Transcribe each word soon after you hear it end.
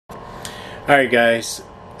Alright guys,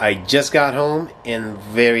 I just got home and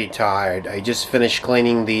very tired. I just finished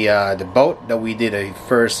cleaning the boat that we did a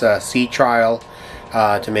first sea trial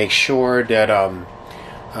to make sure that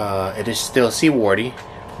it is still seaworthy.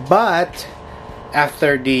 But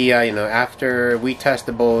after the after we test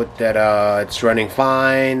the boat that it's running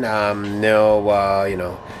fine,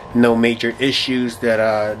 no major issues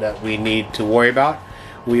that we need to worry about.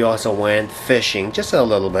 We also went fishing just a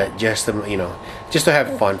little bit, just to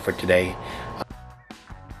have fun for today.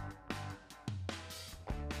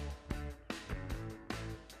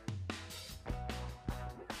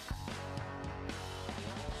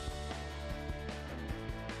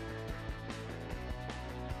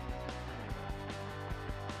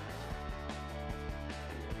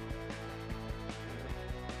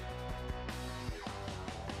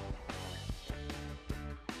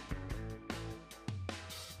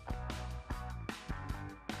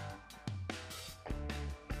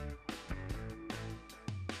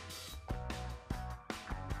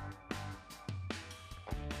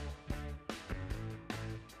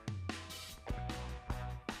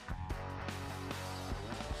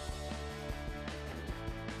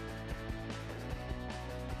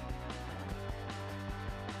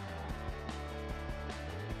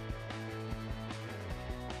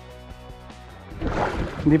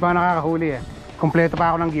 Hindi pa ako nakakahuli eh. Kompleto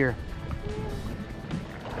pa ako ng gear.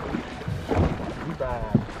 Diba?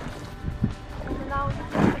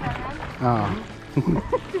 Oo.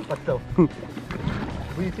 Pato.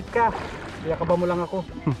 Buisit ka. Kaya kaba mo lang ako.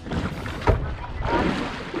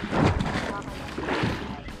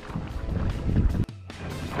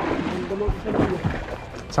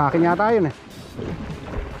 Sa akin yata yun eh.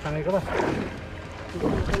 Tangay ka ba?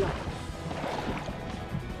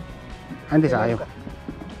 Hindi sa ayo.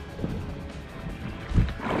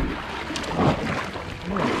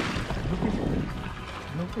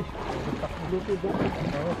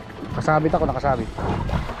 Kasabit ako, nakasabit.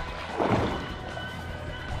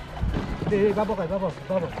 Hindi, babo kayo, babo.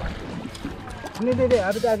 Hindi,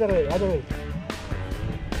 abit other way.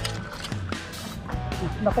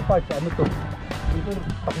 Naku parts, ano to? Dito,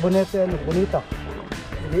 takbo neto yan, bonito.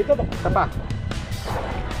 Dito ba? Tapa.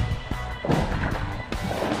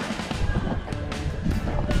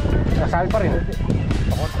 Kasabit pa rin.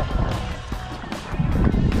 Pakorta.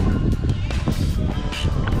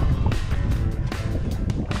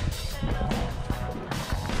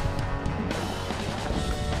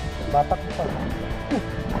 Batak mo pa.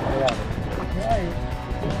 Ayan. Ay.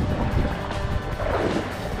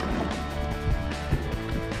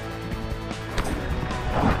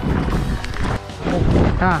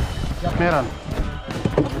 Ha, meron.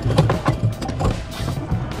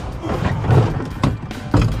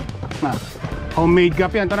 Na, homemade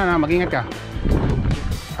gap yan. Ito na, mag-ingat ka.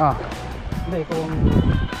 Ah. Hindi, kung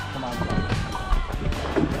kumama ka.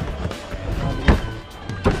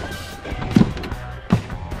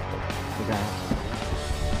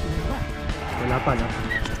 Wala pa, no?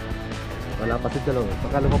 Wala pa si dilaw.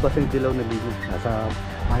 Baka lumabas yung dilaw na ligo. Nasa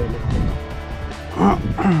pilot.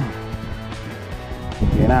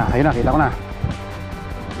 Ayun na, kita ko na.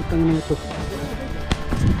 Itang na ito.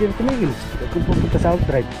 Hindi na tumigil. Kung pupunta sa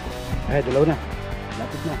outright. Ay, dilaw na.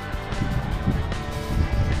 Lapit na.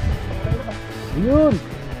 Ayun!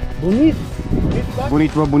 Bunits!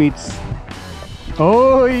 Bunits ba, bunits?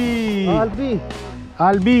 Oy!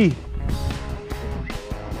 Albi!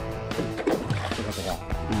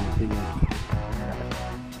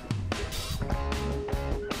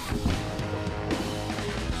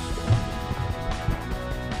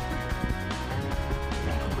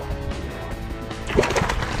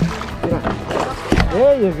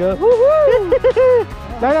 There you go!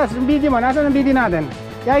 Dadas, yung video mo, nasaan ang video natin?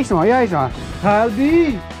 Iayos mo.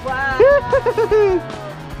 Albi! Wow!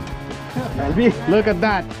 Albi, look at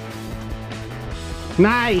that!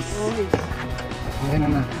 Nice! Ayan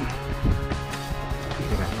na.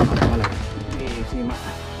 Wala. Sima.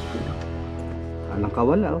 Alang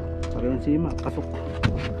kawala, oh. Parang sima. Kasok.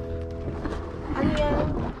 Ano yan?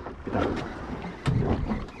 Kita.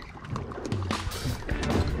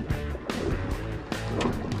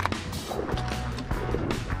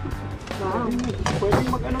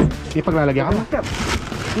 Pwedeng mag-ano. Ipaglalagyan ka mo.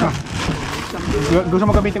 Ah. Gusto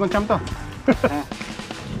mo gamitin kong cham to?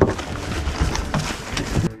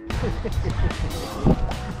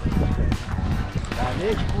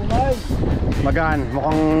 Magaan,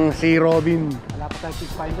 mukhang SeaRobin. Wala pa tayo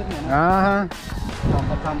fish finder niya, no? Aha.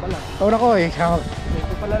 Sampat-sampat lang. Taon ako eh.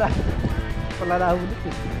 Ito pala nahulit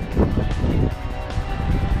eh.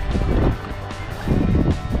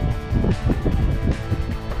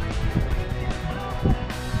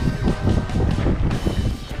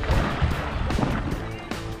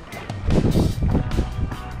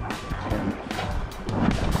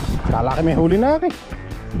 Kala ka may huli na aki.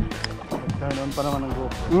 Noon pa naman ang go.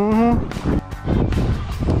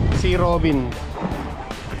 SeaRobin.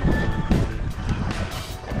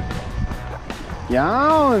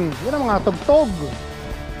 Yan! Yan ang mga tugtog.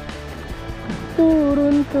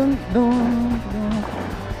 Turun tun dun dun.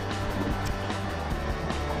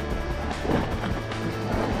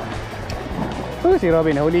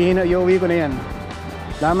 SeaRobin, hulihin na, iuwi ko na yan.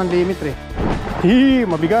 Laman Dimitri. Hihi,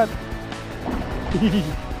 mabigat.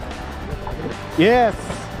 Yes!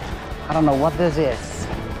 I don't know what this is.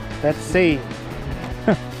 Let's see.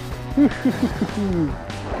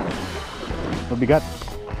 Mabigat.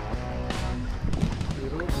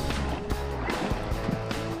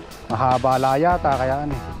 Mahaba yata kaya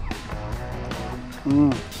ano.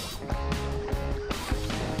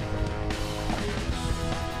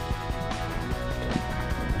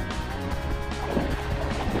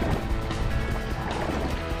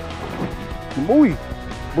 Uy,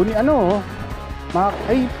 buni ano,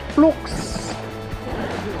 ay flukes.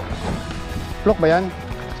 Fluke ba yan?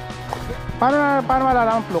 Paano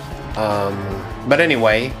malalaman fluke? But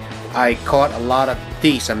anyway, I caught a lot of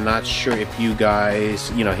these. I'm not sure if you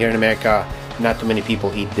guys, you know, here in America, not too many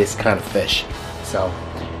people eat this kind of fish. So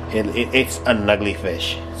it's an ugly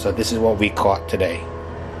fish. So this is what we caught today.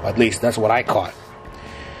 At least that's what I caught.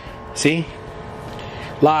 See?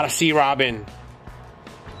 A lot of SeaRobin.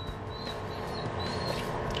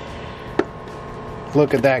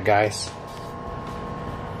 Look at that, guys.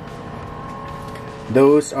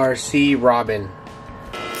 Those are SeaRobin.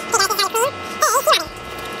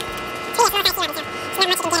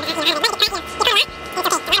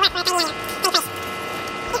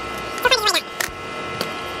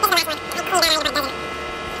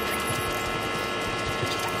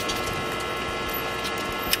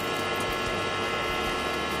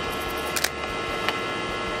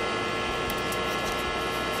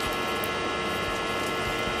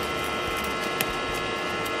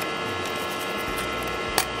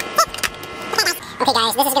 Okay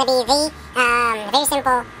guys, this is going to be the very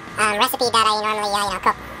simple recipe that I normally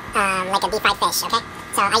cook, like a deep fried fish, okay?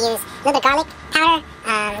 So I use a little bit of garlic powder,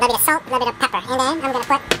 a little bit of salt, a little bit of pepper, and then I'm going to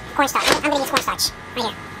put cornstarch. I'm going to use cornstarch, right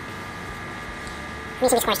here. I'm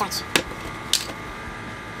using this cornstarch.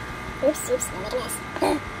 Oops, don't make a mess.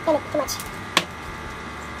 Too much.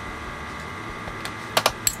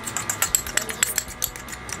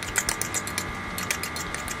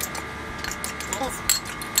 There it is.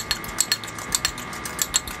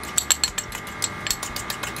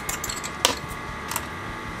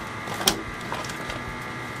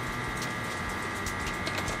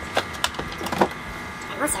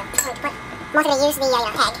 I'm also going to use the egg.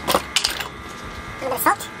 A little bit of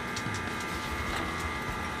salt.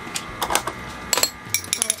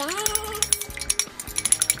 And stir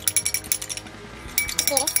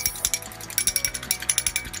it.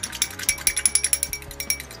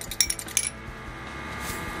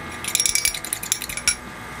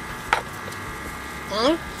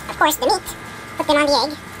 And, of course, the meat. Put them on the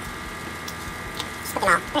egg. Just put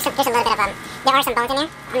them all. There's a little bit of, there are some bones in there.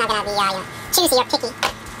 I'm not going to be choosy or picky.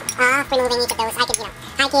 Removing each of those. I could do it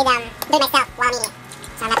myself while I'm eating it.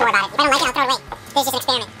 So I'm not too worried about it. If I don't like it, I'll throw it away. This is just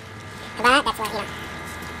an experiment. But that's what,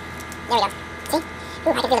 there we go. See?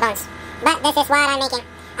 Ooh, I can feel the bones. But this is what I'm making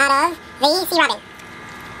out of the SeaRobin.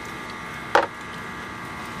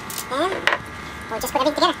 And we'll just put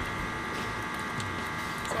everything together.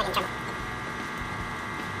 So I'm not in trouble.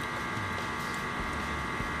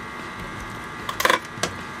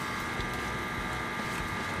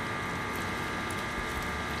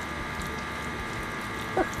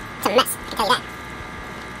 It's a mess, I can tell you that.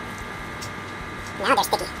 Now they're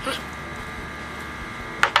sticky. Huh.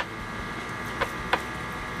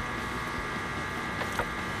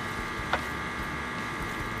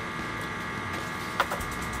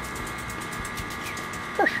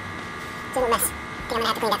 It's a little mess. I think I'm going to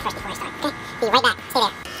have to clean that first before I start. Okay? Be right back. Stay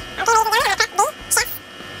there.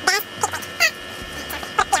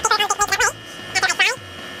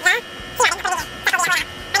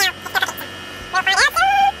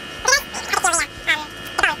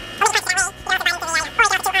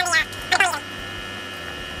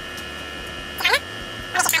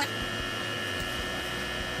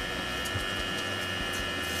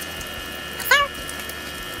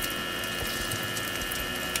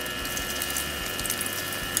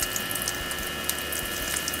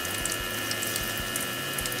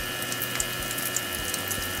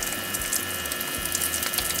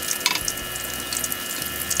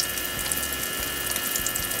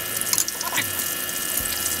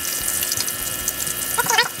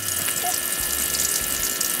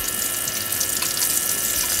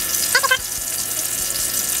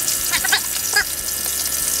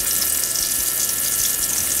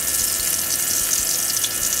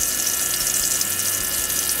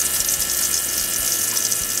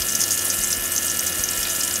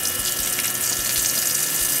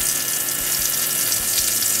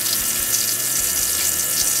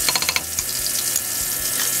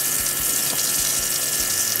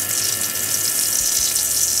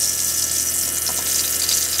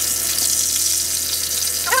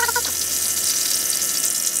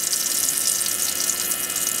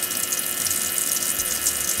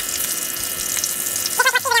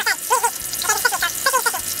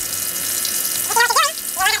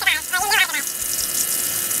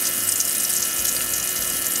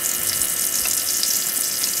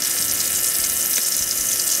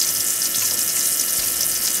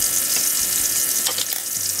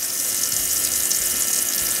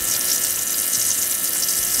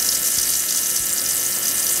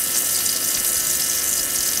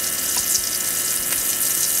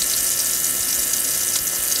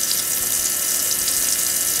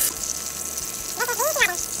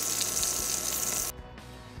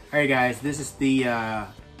 Alright guys, this is the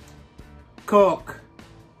cook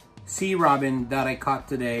SeaRobin that I caught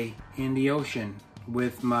today in the ocean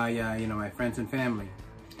with my my friends and family.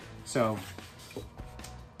 So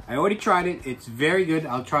I already tried it. It's very good.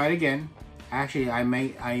 I'll try it again. Actually, I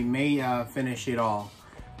may finish it all.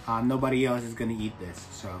 Nobody else is gonna eat this,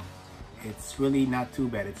 so it's really not too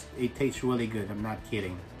bad. It tastes really good. I'm not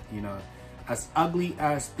kidding. As ugly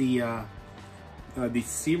as the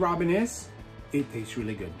SeaRobin is, it tastes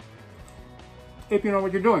really good. If you know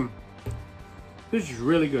what you're doing, this is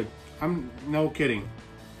really good. I'm no kidding.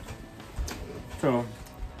 So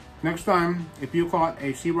next time, if you caught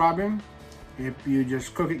a SeaRobin, if you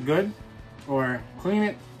just cook it good or clean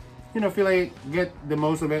it, fillet it, get the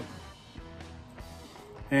most of it,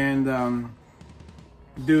 and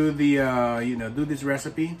do this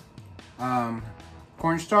recipe.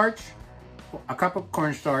 Cornstarch, a cup of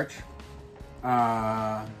cornstarch,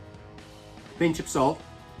 pinch of salt,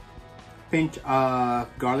 pinch of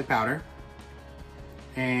garlic powder,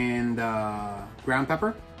 and ground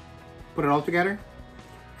pepper. Put it all together,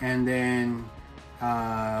 and then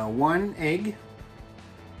 1 egg,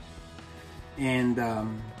 and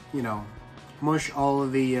mush all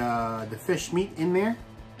of the fish meat in there,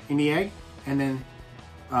 in the egg, and then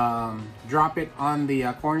drop it on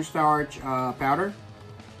the cornstarch powder.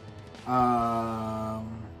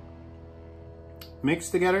 Mix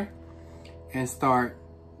together and start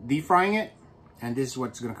deep frying it, and this is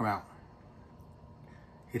what's gonna come out.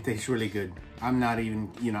 It tastes really good. I'm not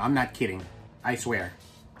even, I'm not kidding. I swear.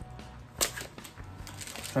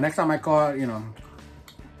 So next time I call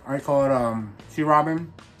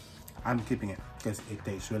SeaRobin, I'm keeping it because it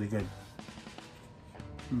tastes really good.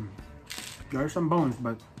 There are some bones,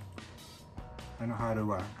 but I know how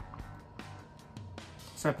to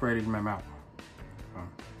separate it in my mouth.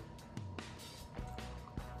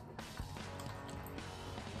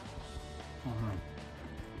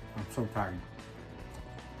 I'm so tired.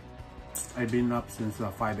 I've been up since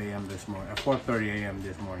 5 a.m. this morning, 4:30 a.m.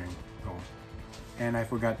 this morning. So, and I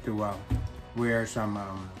forgot to wear some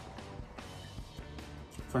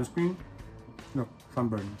sunscreen. Look,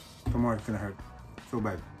 sunburn. Tomorrow it's gonna hurt so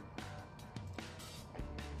bad.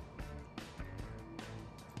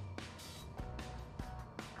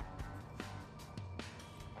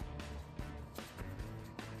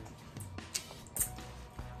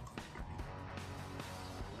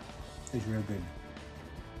 It's real good.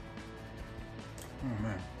 Oh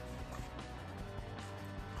man.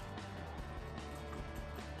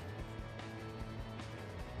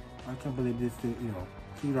 I can't believe this,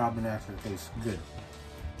 SeaRobin actually tastes good.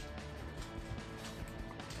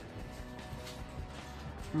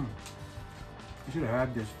 I should have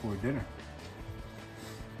had this for dinner.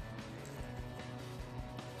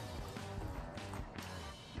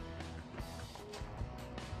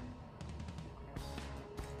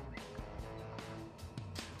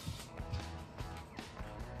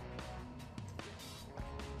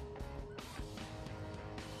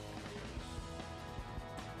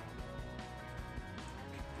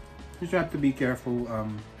 You just have to be careful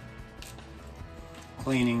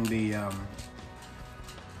cleaning the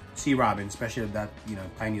SeaRobin, especially that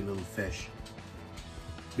tiny little fish,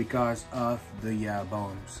 because of the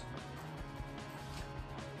bones.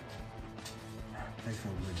 They so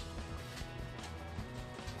good.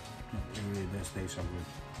 It really does taste so good.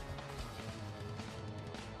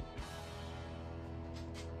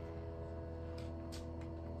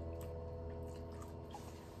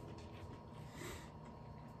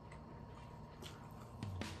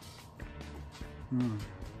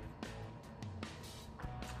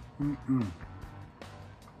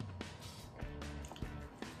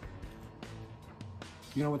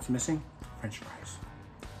 You know what's missing? French fries.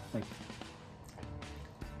 Like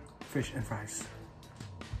fish and fries.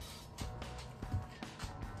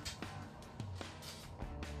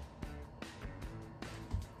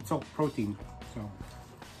 It's all protein, so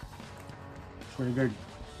it's really good.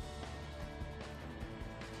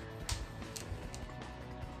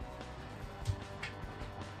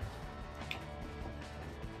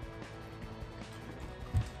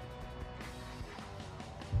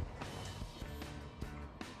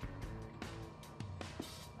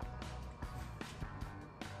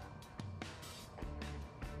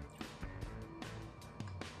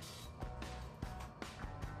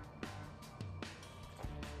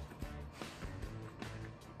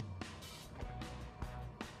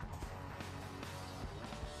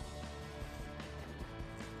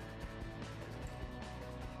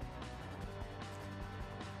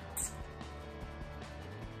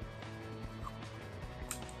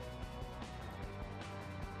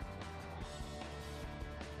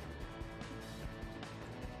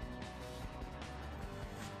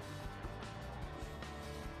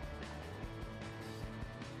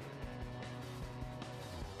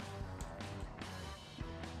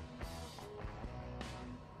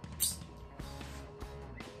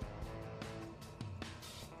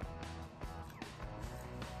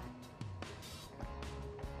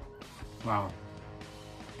 Wow.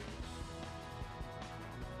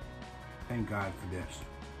 Thank God for this.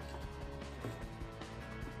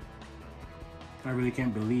 I really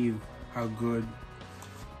can't believe how good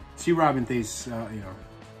SeaRobin tastes,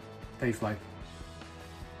 tastes like.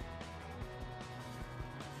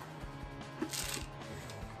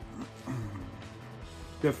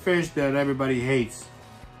 The fish that everybody hates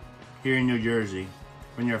here in New Jersey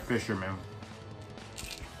when you're a fisherman,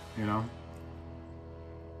 you know,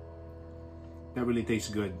 that really tastes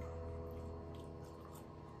good.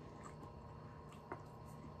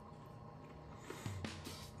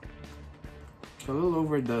 It's a little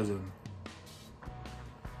over a dozen,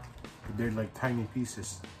 but they're like tiny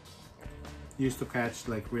pieces. Used to catch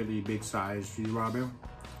like really big size SeaRobin,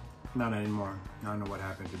 not anymore. I don't know what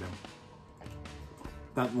happened to them.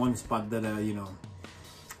 That one spot that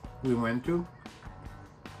we went to,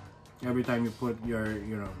 every time you put your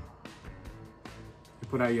you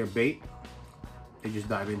put out your bait, they just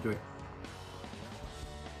dive into it.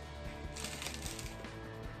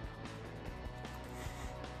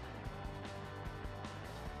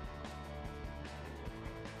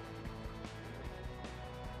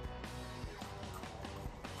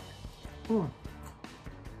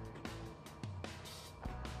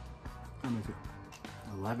 How much is it?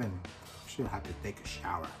 11. She'll have to take a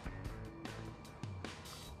shower.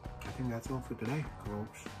 I think that's all for today,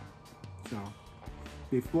 folks. So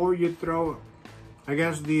before you throw, I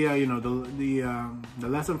guess the the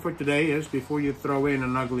lesson for today is before you throw in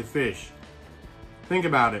an ugly fish, think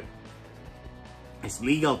about it. It's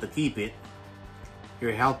legal to keep it.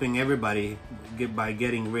 You're helping everybody by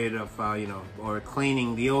getting rid of or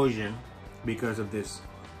cleaning the ocean because of this.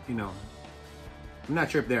 I'm not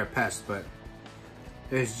sure if they're a pest, but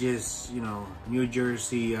it's just, New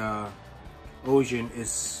Jersey ocean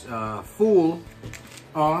is full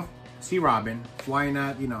of SeaRobin. Why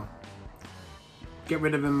not, get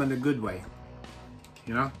rid of them in a good way,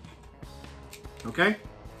 Okay?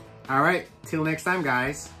 All right, till next time,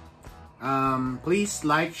 guys. Please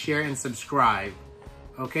like, share, and subscribe.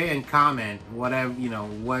 Okay, and comment whatever,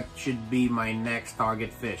 what should be my next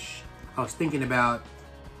target fish. I was thinking about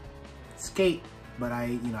skate, but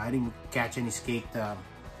I didn't catch any skate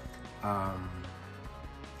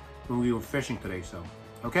when we were fishing today. So,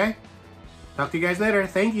 okay, talk to you guys later.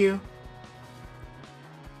 Thank you.